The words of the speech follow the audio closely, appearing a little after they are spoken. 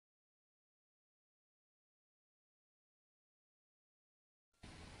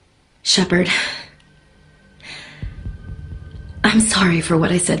Shepard, I'm sorry for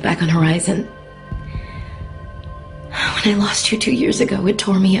what I said back on Horizon. When I lost you 2 years ago, it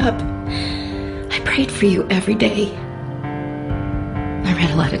tore me up. I prayed for you every day. I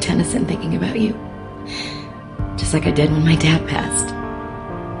read a lot of Tennyson thinking about you, just like I did when my dad passed.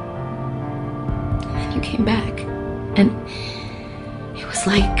 And then you came back, and it was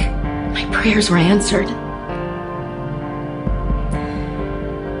like my prayers were answered.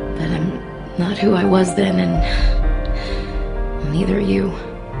 But I'm not who I was then, and neither are you.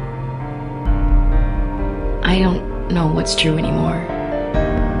 I don't know what's true anymore.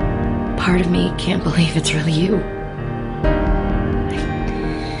 Part of me can't believe it's really you.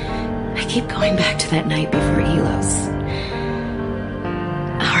 I keep going back to that night before Elos.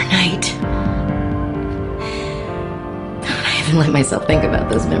 Our night. I haven't let myself think about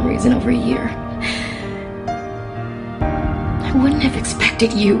those memories in over a year. I wouldn't have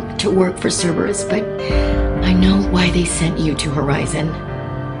expected you to work for Cerberus, but I know why they sent you to Horizon.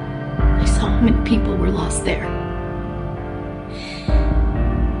 I saw how many people were lost there.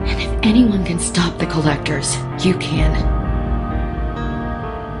 And if anyone can stop the Collectors, you can.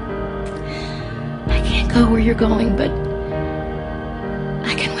 I can't go where you're going, but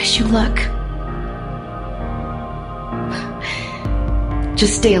I can wish you luck.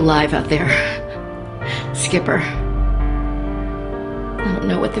 Just stay alive out there, Skipper. I don't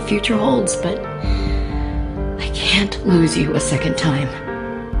know what the future holds, but I can't lose you a second time.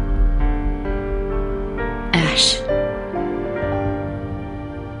 Ash.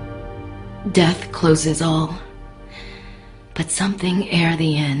 Death closes all, but something ere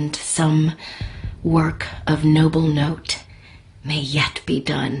the end, some work of noble note, may yet be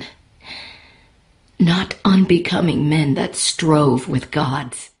done. Not unbecoming men that strove with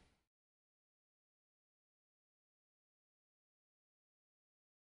gods.